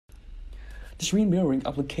The screen mirroring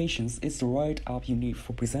applications is the right app you need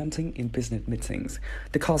for presenting in business meetings.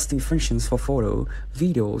 The casting functions for photo,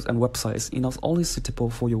 videos, and websites are not only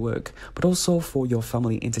suitable for your work, but also for your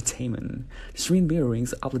family entertainment. The screen mirroring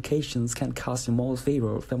applications can cast your most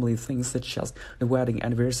favorite family things such as the wedding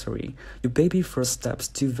anniversary, your baby first steps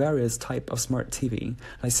to various types of smart TV,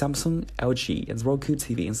 like Samsung, LG, and Roku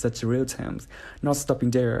TV in such real time. Not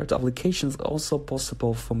stopping there, the application is also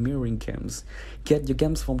possible for mirroring games. Get your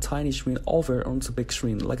games from tiny screen over onto big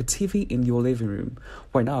screen like a TV in your living room.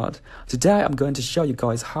 Why not? Today I'm going to show you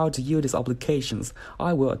guys how to use these applications.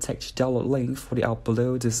 I will attach the download link for the app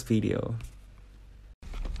below this video.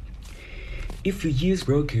 If you use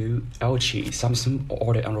Roku, LG, Samsung,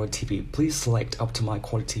 or other Android TV, please select Optimize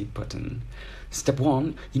Quality button. Step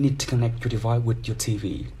 1. You need to connect your device with your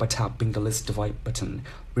TV by tapping the List Device button.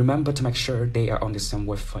 Remember to make sure they are on the same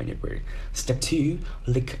Wi-Fi network. Step 2.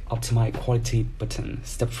 Click Optimize Quality button.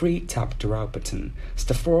 Step 3. Tap the Route button.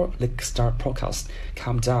 Step 4. Click Start Broadcast.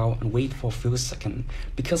 Calm down and wait for a few seconds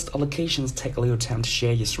because the applications take a little time to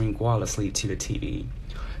share your screen wirelessly to the TV.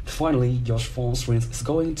 Finally, your phone screen is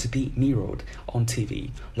going to be mirrored on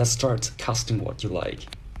TV. Let's start casting what you like.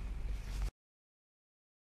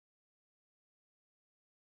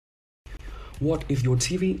 What if your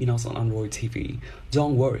TV is not an Android TV?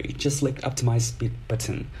 Don't worry, just click Optimize Speed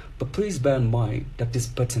button. But please bear in mind that this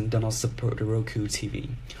button does not support the Roku TV.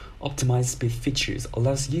 Optimize Speed features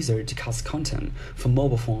allows users to cast content from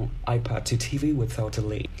mobile phone, iPad to TV without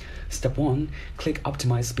delay. Step 1. Click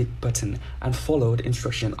Optimize Speed button and follow the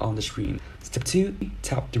instruction on the screen. Step 2.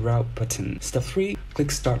 Tap the Route button. Step 3.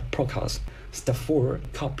 Click Start Broadcast. Step 4.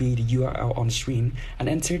 Copy the URL on the screen and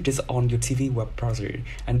enter this on your TV web browser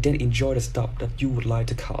and then enjoy the stuff that you would like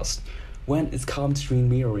to cast. When it comes to screen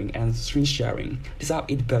mirroring and screen sharing, this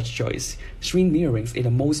app is the best choice. Screen mirroring is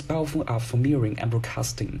the most powerful app for mirroring and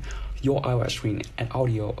broadcasting your iOS screen and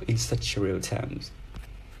audio in such real time.